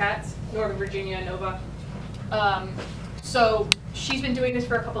Nova Cats, Northern Virginia Nova. So she's been doing this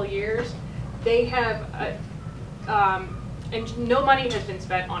for a couple of years. They have, and no money has been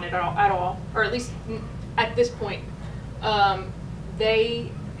spent on it at all, or at least at this point.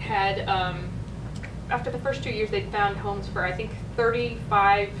 They had, after the first 2 years, they'd found homes for, I think,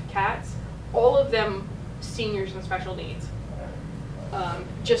 35 cats, all of them seniors and special needs,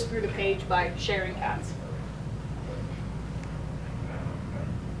 just through the page by sharing cats.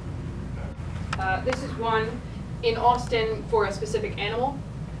 This is one in Austin for a specific animal.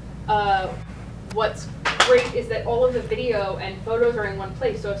 what's great is that all of the video and photos are in one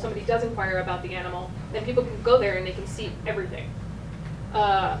place. So if somebody does inquire about the animal, then people can go there and they can see everything.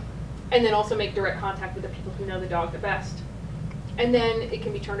 And then also make direct contact with the people who know the dog the best. And then it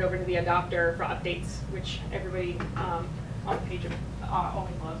can be turned over to the adopter for updates, which everybody on the page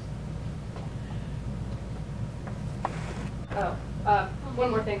always loves. Oh,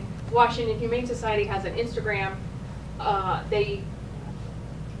 one more thing. Washington Humane Society has an Instagram.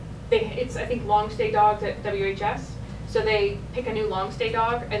 It's I think long stay dogs at WHS. So they pick a new long stay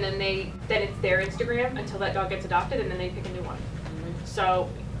dog, and then it's their Instagram until that dog gets adopted, and then they pick a new one. So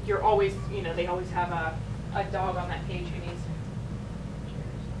you're always, they always have a dog on that page who needs.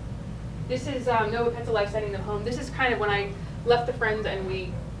 This is Nova Pets Alive sending them home. This is kind of when I left the Friends and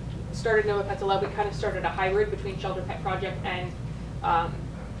we started Nova Pets Alive. We kind of started a hybrid between Shelter Pet Project and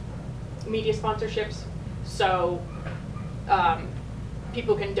media sponsorships. So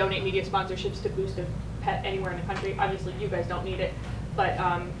people can donate media sponsorships to boost a pet anywhere in the country. Obviously, you guys don't need it, but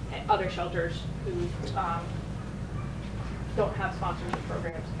other shelters who don't have sponsorship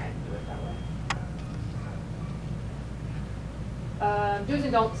programs can do it that way. Do's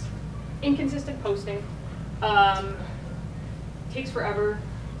and don'ts. Inconsistent posting. Takes forever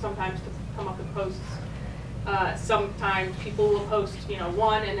sometimes to come up with posts. Sometimes people will post,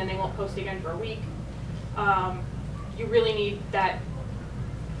 one and then they won't post again for a week. You really need that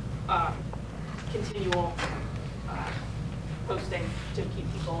continual posting to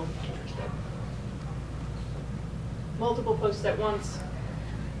keep people interested. Multiple posts at once.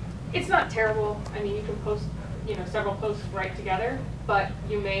 It's not terrible. I mean, you can post, several posts right together, but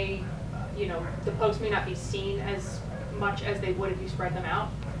you may, the post may not be seen as much as they would if you spread them out.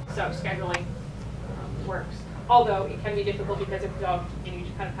 So scheduling works. Although it can be difficult because if a dog, you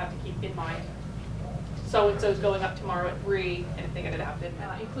just kind of have to keep in mind so-and-so's going up tomorrow at 3, and if they get adopted,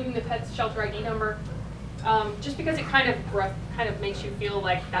 including the pet's shelter ID number. Just because it kind of makes you feel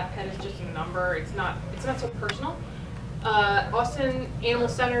like that pet is just a number. It's not so personal. Austin Animal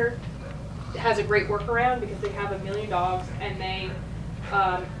Center has a great workaround because they have 1 million dogs, and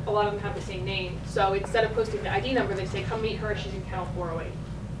a lot of them have the same name. So instead of posting the ID number, they say, come meet her, she's in kennel 408.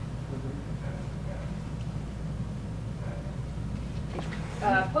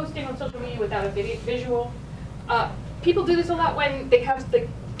 Posting on social media without a visual. People do this a lot when they have the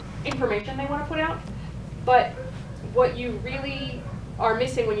information they want to put out, but what you really are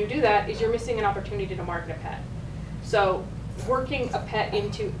missing when you do that is you're missing an opportunity to market a pet. So working a pet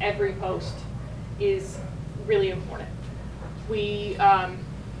into every post is really important.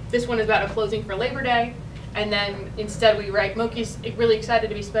 This one is about a closing for Labor Day, and then instead we write, Moki's really excited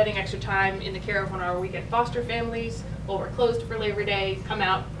to be spending extra time in the care of one of our weekend foster families. While we're closed for Labor Day, come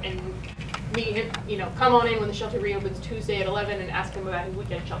out and meet him, come on in when the shelter reopens Tuesday at 11 and ask him about his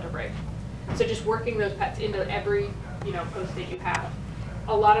weekend shelter break. So just working those pets into every, post that you have.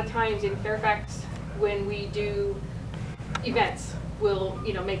 A lot of times in Fairfax, when we do events, we'll,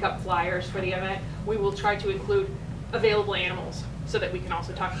 make up flyers for the event. We will try to include available animals so that we can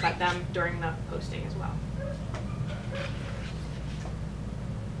also talk about them during the posting as well.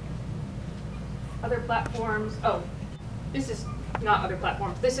 Other platforms, this is not other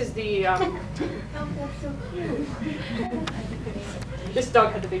platforms. This is the, Oh, that's so cute. this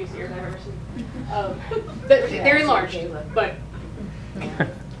dog had the biggest ears I've ever seen. They're enlarged, but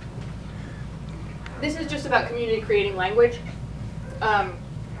this is just about community creating language.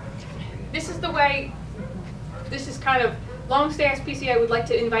 This is the way, this is kind of, Long Stay SPCA would like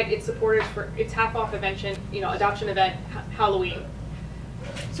to invite its supporters for its half-off adoption event, Halloween.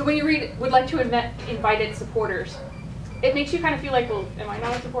 So when you read, would like to invite its supporters, it makes you kind of feel like, well, am I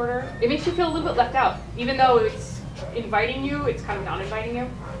not a supporter? It makes you feel a little bit left out. Even though it's inviting you, it's kind of not inviting you.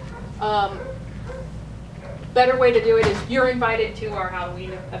 Better way to do it is you're invited to our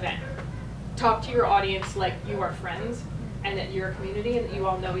Halloween event. Talk to your audience like you are friends and that you're a community and that you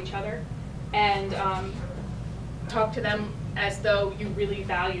all know each other. And talk to them as though you really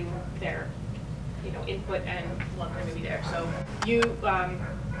value their input and want them to be there. So you,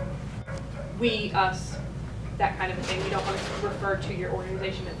 we, us, that kind of a thing. You don't want to refer to your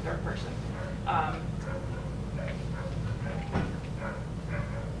organization in third person.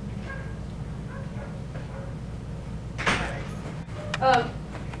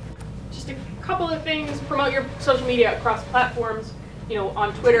 Just a couple of things. Promote your social media across platforms.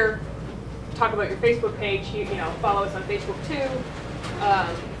 On Twitter, talk about your Facebook page. Follow us on Facebook too.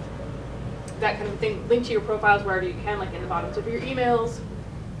 That kind of thing. Link to your profiles wherever you can, like in the bottoms of your emails.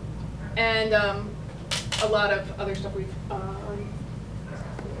 And a lot of other stuff we've already.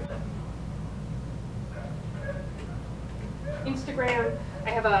 Instagram. I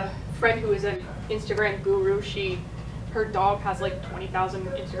have a friend who is an Instagram guru. Her dog has like 20,000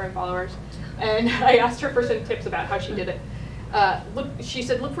 Instagram followers, and I asked her for some tips about how she did it. She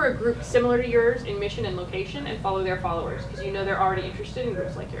said, look for a group similar to yours in mission and location and follow their followers, because you know they're already interested in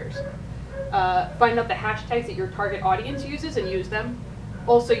groups like yours. Find out the hashtags that your target audience uses and use them.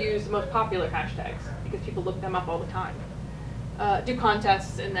 Also use the most popular hashtags, because people look them up all the time. Do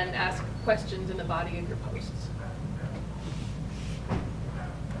contests and then ask questions in the body of your posts.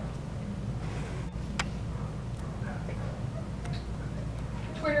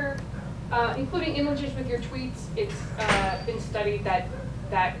 Twitter, including images with your tweets, it's been studied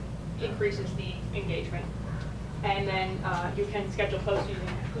that increases the engagement. And then you can schedule posts using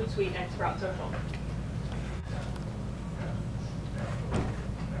Hootsuite and Sprout Social.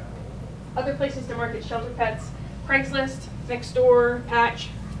 Other places to market shelter pets: Craigslist, Nextdoor, Patch,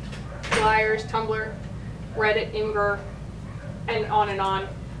 Flyers, Tumblr, Reddit, Imgur, and on and on.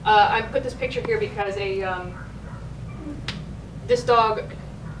 I put this picture here because this dog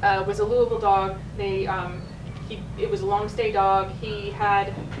was a Louisville dog. It was a long stay dog. He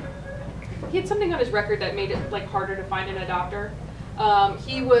had something on his record that made it like harder to find an adopter.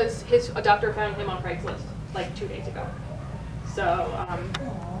 His adopter found him on Craigslist like 2 days ago. So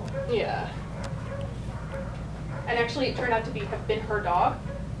yeah. And actually, it turned out to have been her dog,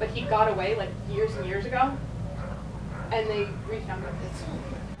 but he got away like years and years ago, and they refound him.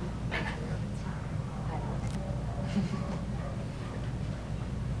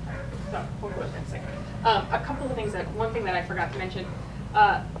 So, what was I going to say? A couple of things one thing that I forgot to mention.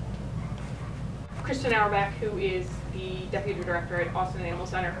 Kristen Auerbach, who is the deputy director at Austin Animal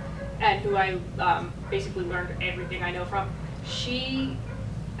Center, and who I basically learned everything I know from, she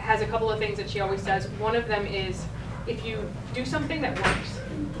has a couple of things that she always says. One of them is, if you do something that works,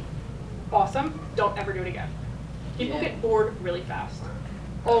 awesome, don't ever do it again. People get bored really fast.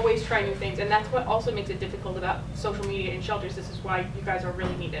 Always try new things, and that's what also makes it difficult about social media in shelters. This is why you guys are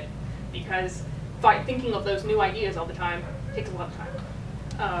really needed, because thinking of those new ideas all the time takes a lot of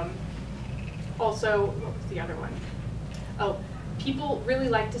time. Also, what was the other one? Oh, people really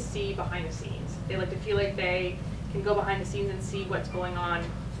like to see behind the scenes. They like to feel like they can go behind the scenes and see what's going on,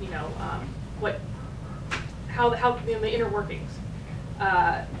 you know, how the inner workings.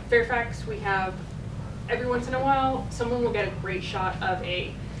 Fairfax, we have, every once in a while, someone will get a great shot of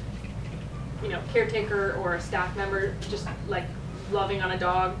a, caretaker or a staff member just like loving on a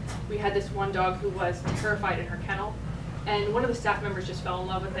dog. We had this one dog who was terrified in her kennel, and one of the staff members just fell in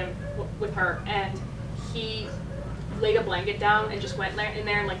love with her, and he laid a blanket down and just went in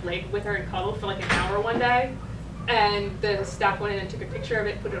there and like laid with her and cuddled for like an hour one day. And the staff went in and took a picture of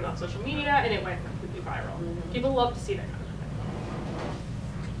it, put it on social media, and it went completely viral. Mm-hmm. People love to see that kind of thing.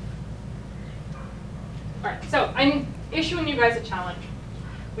 All right, so I'm issuing you guys a challenge.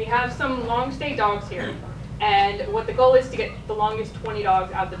 We have some long stay dogs here, and what the goal is to get the longest 20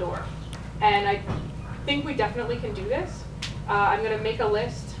 dogs out the door. And I think we definitely can do this. I'm going to make a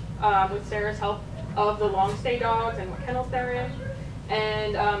list with Sarah's help of the long stay dogs and what kennels they're in.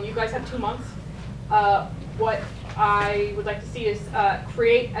 And you guys have 2 months. What I would like to see is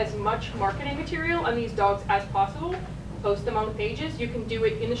create as much marketing material on these dogs as possible. Post them on the pages. You can do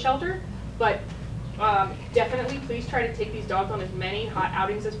it in the shelter, but definitely please try to take these dogs on as many hot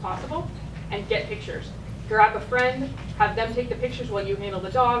outings as possible and get pictures. Grab a friend, have them take the pictures while you handle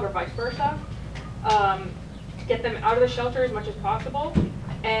the dog, or vice versa. Get them out of the shelter as much as possible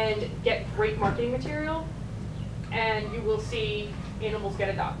and get great marketing material, and you will see animals get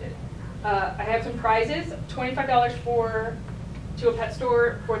adopted. I have some prizes: $25 to a pet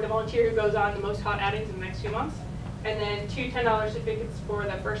store for the volunteer who goes on the most hot outings in the next 2 months, and then 2 $10 certificates for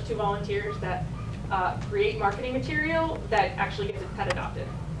the first 2 volunteers that create marketing material that actually gets a pet adopted.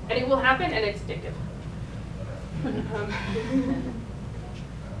 And it will happen, and it's addictive.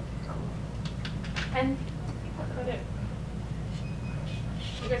 And that's about it.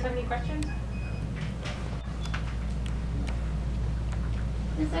 You guys have any questions?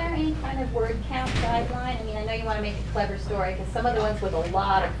 Is there any kind of word count guideline? I mean, I know you want to make a clever story, because some of the ones with a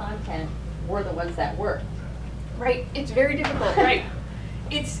lot of content were the ones that worked. Right. It's very difficult. Right.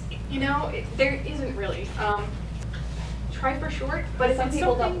 It's, there isn't really. Try for short, but some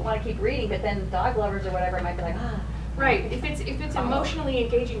people don't want to keep reading, but then dog lovers or whatever might be like, ah. Right. If it's emotionally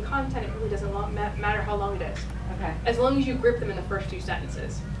engaging content, it really doesn't matter how long it is. Okay. As long as you grip them in the first 2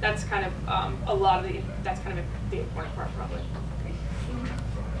 sentences. That's kind of that's kind of the important part, probably.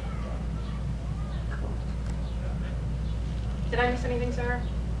 Did I miss anything, Sarah?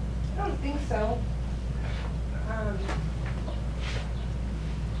 I don't think so.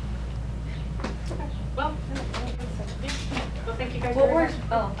 Okay. Well, thank you guys What very works much.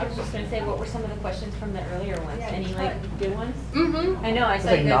 Oh, I was just gonna say, what were some of the questions from the earlier ones? Yeah, Any just like good ones? Mm-hmm. I know, I It's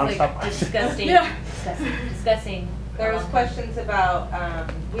saw like you guys nonstop like discussing, Yeah. discussing. There was questions about,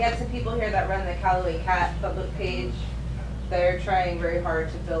 we had some people here that run the Callaway Cat public page. They're trying very hard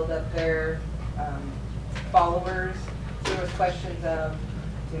to build up their followers. So there was questions of,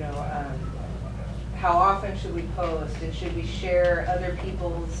 you know, how often should we post, and should we share other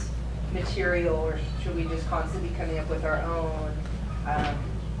people's material, or should we just constantly be coming up with our own?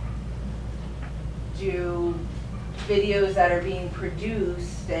 Do videos that are being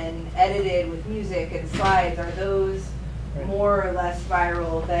produced and edited with music and slides, are those Right. more or less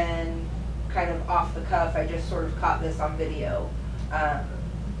viral than kind of off the cuff, I just sort of caught this on video?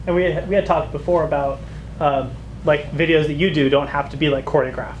 And we had talked before about like videos that you do don't have to be like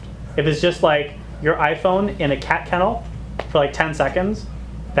choreographed. If it's just like your iPhone in a cat kennel for like 10 seconds,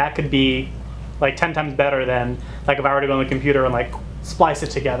 that could be like 10 times better than like if I were to go on the computer and like splice it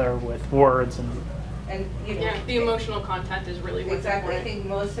together with words And, you know, Yeah, the emotional content is really what's exactly, I important. think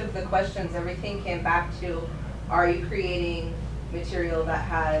most of the questions, everything came back to, are you creating material that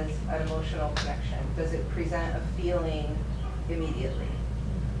has an emotional connection? Does it present a feeling immediately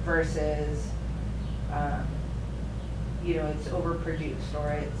versus, you know, it's overproduced,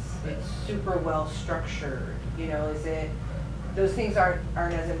 or it's super well structured? You know, is it, those things aren't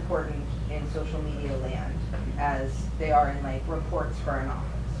as important in social media land as they are in like reports for an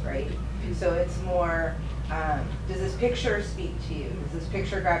office, right? So it's more, does this picture speak to you? Does this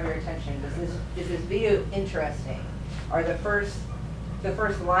picture grab your attention? Is this video interesting? Are the first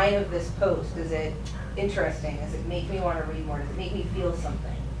line of this post, is it interesting? Does it make me want to read more? Does it make me feel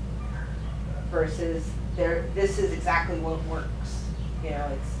something? Versus this is exactly what works. You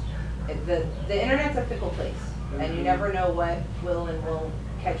know, the internet's a fickle place, and you never know what will and won't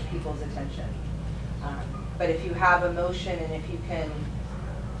catch people's attention. But if you have emotion, and if you can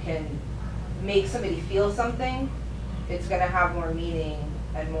make somebody feel something, it's going to have more meaning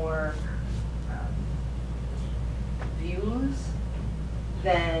and more views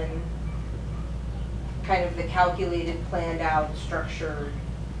than kind of the calculated, planned out, structured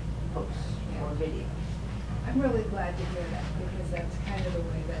post or video. I'm really glad to hear that, because that's kind of the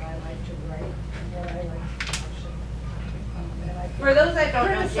way that I like to write and what I like to publish. And I For those that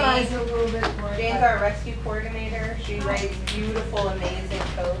don't know, criticize a little bit for it, Jane's but- our rescue coordinator. She writes beautiful, amazing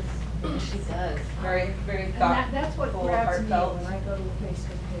posts. She does. Very, very And thoughtful, that's what grabs me heartfelt. when I go to a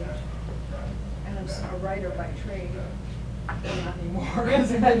Facebook page. And I'm a writer by trade, not anymore,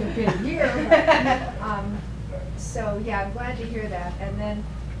 because I've been a year. But, so, yeah, I'm glad to hear that. And then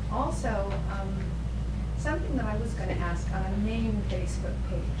also, something that I was gonna ask on a main Facebook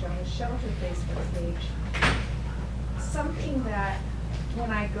page, on a shelter Facebook page, something that when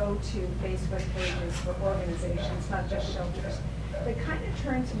I go to Facebook pages for organizations, not just shelters, that kind of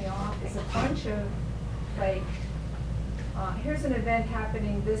turns me off is a bunch of, like, here's an event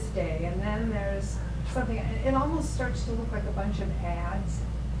happening this day, and then there's something, it almost starts to look like a bunch of ads,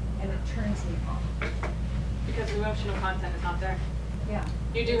 and it turns me off. Because the emotional content is not there. Yeah.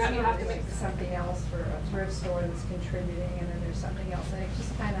 You do have, you have to There's make, something else for a thrift store that's contributing, and then there's something else, and it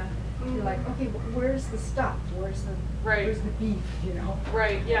just kind of, you're like, okay, where's the stuff? Where's the, Right. where's the beef, you know?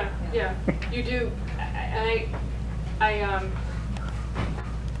 right, yeah, Yeah. yeah. You do,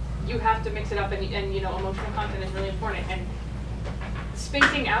 you have to mix it up, and you know, emotional content is really important, and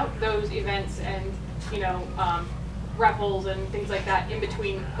spacing out those events and, you know, raffles and things like that in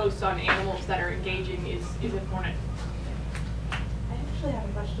between posts on animals that are engaging is important. I actually have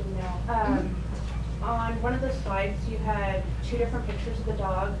a question now. On one of the slides, you had two different pictures of the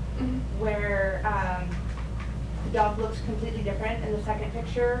dog, where the dog looks completely different in the second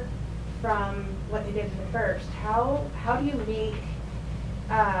picture from what they did in the first. How do you make,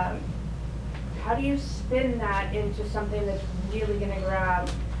 how do you spin that into something that's really going to grab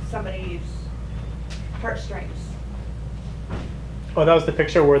somebody's heartstrings? Oh, that was the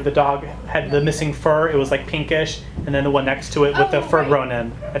picture where the dog had the missing fur. It was like pinkish, and then the one next to it with the Oh, fur right. grown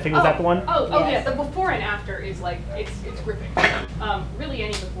in. I think was that the one? Oh, yeah. Yes. The before and after is like it's gripping. Really,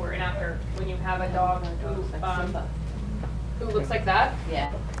 any before and after when you have a dog who looks like that.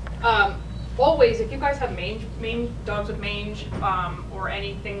 Yeah. Always, if you guys have mange dogs with mange or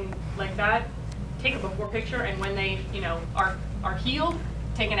anything like that, take a before picture, and when they are healed,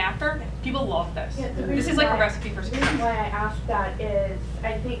 take an after. People love this. Yeah, the This reason is like a why- recipe for The success. reason why I asked that is,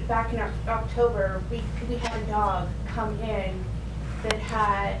 I think back in October, we had a dog come in that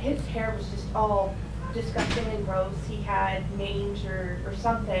had, his hair was just all disgusting and gross. He had mange or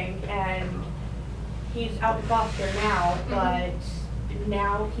something, and he's out in foster now, but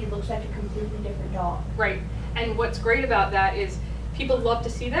now he looks like a completely different dog. Right. And what's great about that is people love to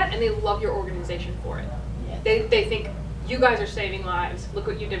see that, and they love your organization for it. Yes. They think, you guys are saving lives. Look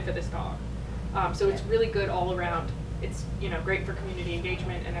what you did for this dog. So it's really good all around. It's, you know, great for community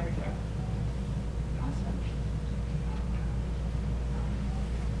engagement and everything. Awesome.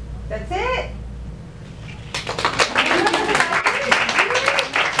 That's it.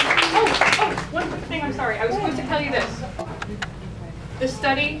 Oh, one quick thing, I'm sorry. I was supposed to tell you this. This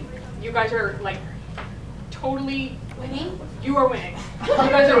study, you guys are like totally winning. You are winning. You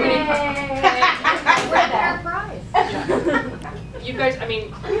guys are winning. You guys, I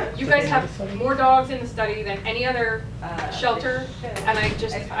mean, you guys have more dogs in the study than any other shelter, and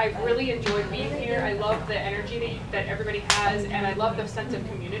I really enjoyed being here. I love the energy that everybody has, and I love the sense of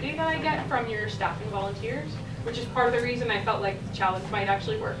community that I get from your staff and volunteers, which is part of the reason I felt like the challenge might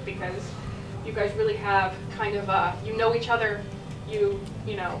actually work, because you guys really have kind of, you know each other, you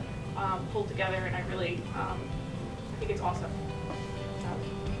know, pull together, and I really, I think it's awesome.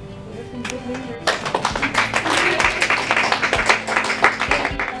 So.